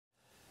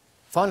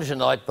Finally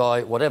tonight,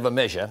 by whatever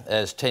measure,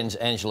 as 10's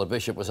Angela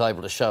Bishop was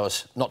able to show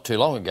us not too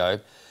long ago,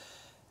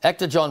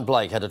 actor Jon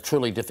Blake had a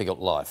truly difficult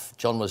life.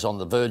 Jon was on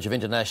the verge of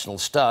international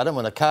stardom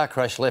when a car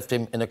crash left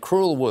him in a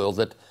cruel world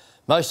that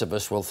most of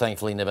us will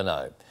thankfully never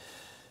know.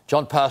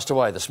 Jon passed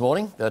away this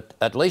morning, but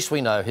at least we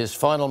know his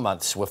final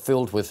months were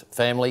filled with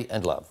family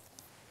and love.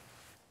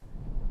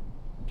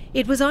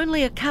 It was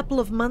only a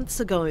couple of months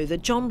ago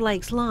that Jon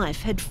Blake's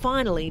life had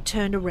finally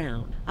turned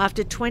around.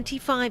 After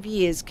 25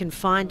 years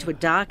confined to a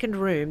darkened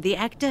room, the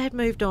actor had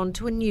moved on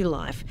to a new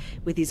life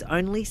with his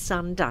only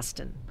son,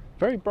 Dustin.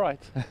 Very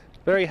bright,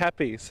 very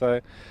happy, so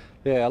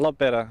yeah, a lot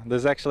better.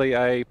 There's actually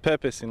a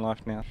purpose in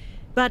life now.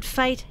 But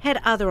fate had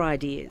other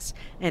ideas,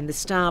 and the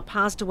star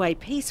passed away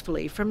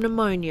peacefully from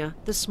pneumonia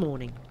this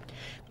morning.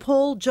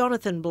 Paul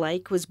Jonathan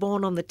Blake was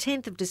born on the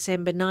 10th of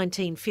December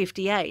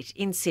 1958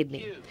 in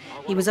Sydney.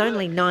 He was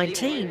only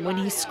 19 when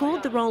he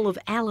scored the role of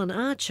Alan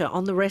Archer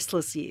on The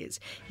Restless Years,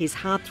 his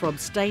heartthrob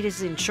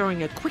status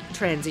ensuring a quick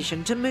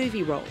transition to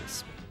movie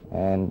roles.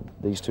 And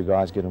these two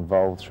guys get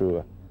involved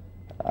through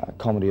a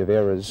comedy of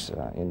errors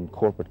in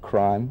corporate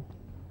crime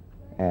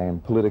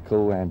and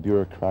political and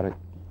bureaucratic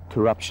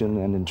corruption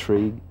and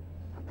intrigue,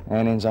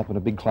 and ends up in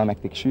a big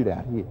climactic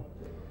shootout here.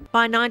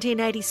 By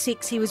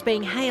 1986, he was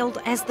being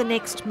hailed as the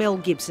next Mel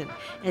Gibson,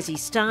 as he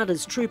starred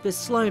as Trooper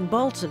Sloane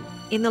Bolton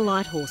in The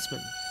Light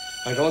Horseman.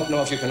 I don't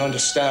know if you can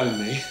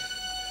understand me,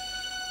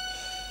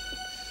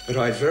 but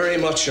I'd very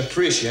much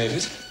appreciate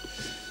it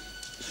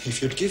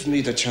if you'd give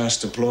me the chance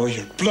to blow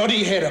your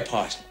bloody head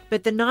apart.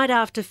 But the night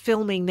after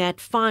filming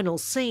that final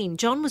scene,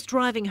 Jon was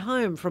driving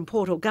home from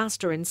Port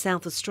Augusta in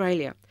South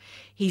Australia.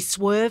 He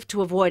swerved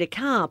to avoid a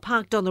car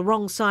parked on the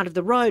wrong side of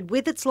the road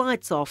with its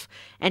lights off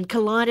and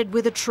collided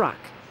with a truck,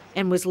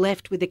 and was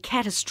left with a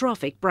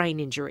catastrophic brain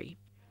injury.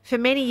 For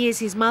many years,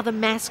 his mother,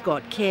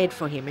 Mascot, cared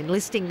for him,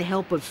 enlisting the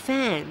help of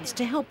fans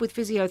to help with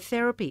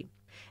physiotherapy.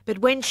 But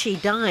when she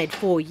died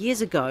 4 years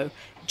ago,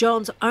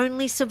 Jon's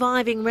only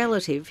surviving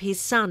relative,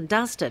 his son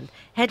Dustin,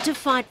 had to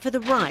fight for the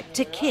right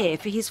to care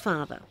for his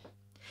father.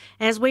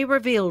 As we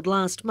revealed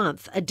last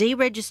month, a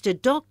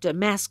deregistered doctor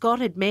Mascot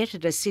had met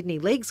at a Sydney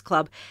Leagues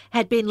club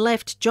had been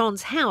left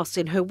Jon's house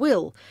in her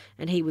will,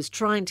 and he was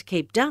trying to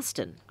keep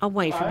Dustin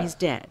away from his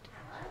dad.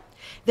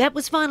 That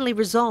was finally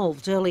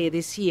resolved earlier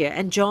this year,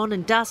 and Jon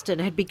and Dustin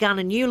had begun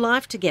a new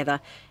life together,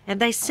 and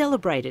they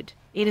celebrated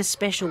in a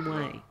special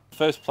way.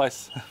 First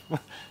place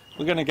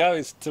we're going to go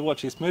is to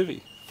watch this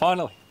movie,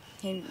 finally.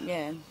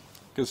 Yeah.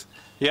 Because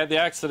he had the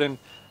accident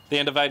at the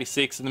end of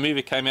 '86 and the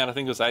movie came out, I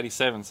think it was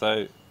 '87,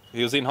 so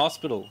he was in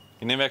hospital.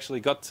 He never actually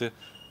got to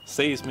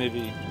see his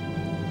movie.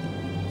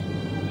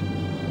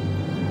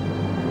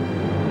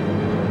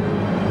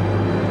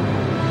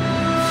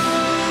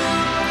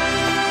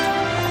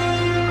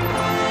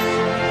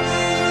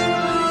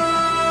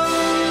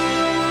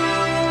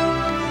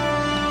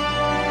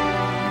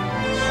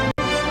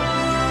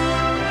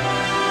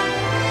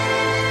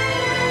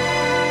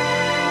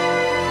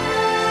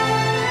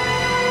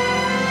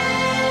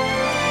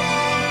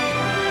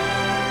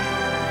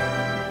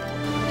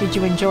 Did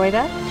you enjoy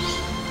that?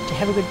 Did you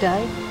have a good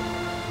day?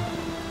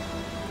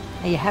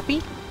 Are you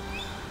happy?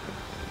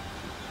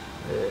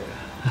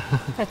 Yeah.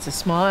 That's a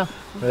smile.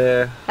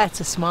 Yeah. That's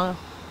a smile.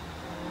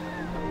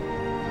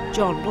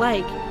 Jon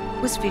Blake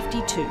was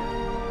 52.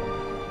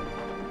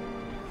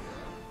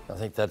 I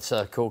think that's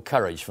called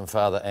courage from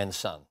father and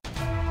son.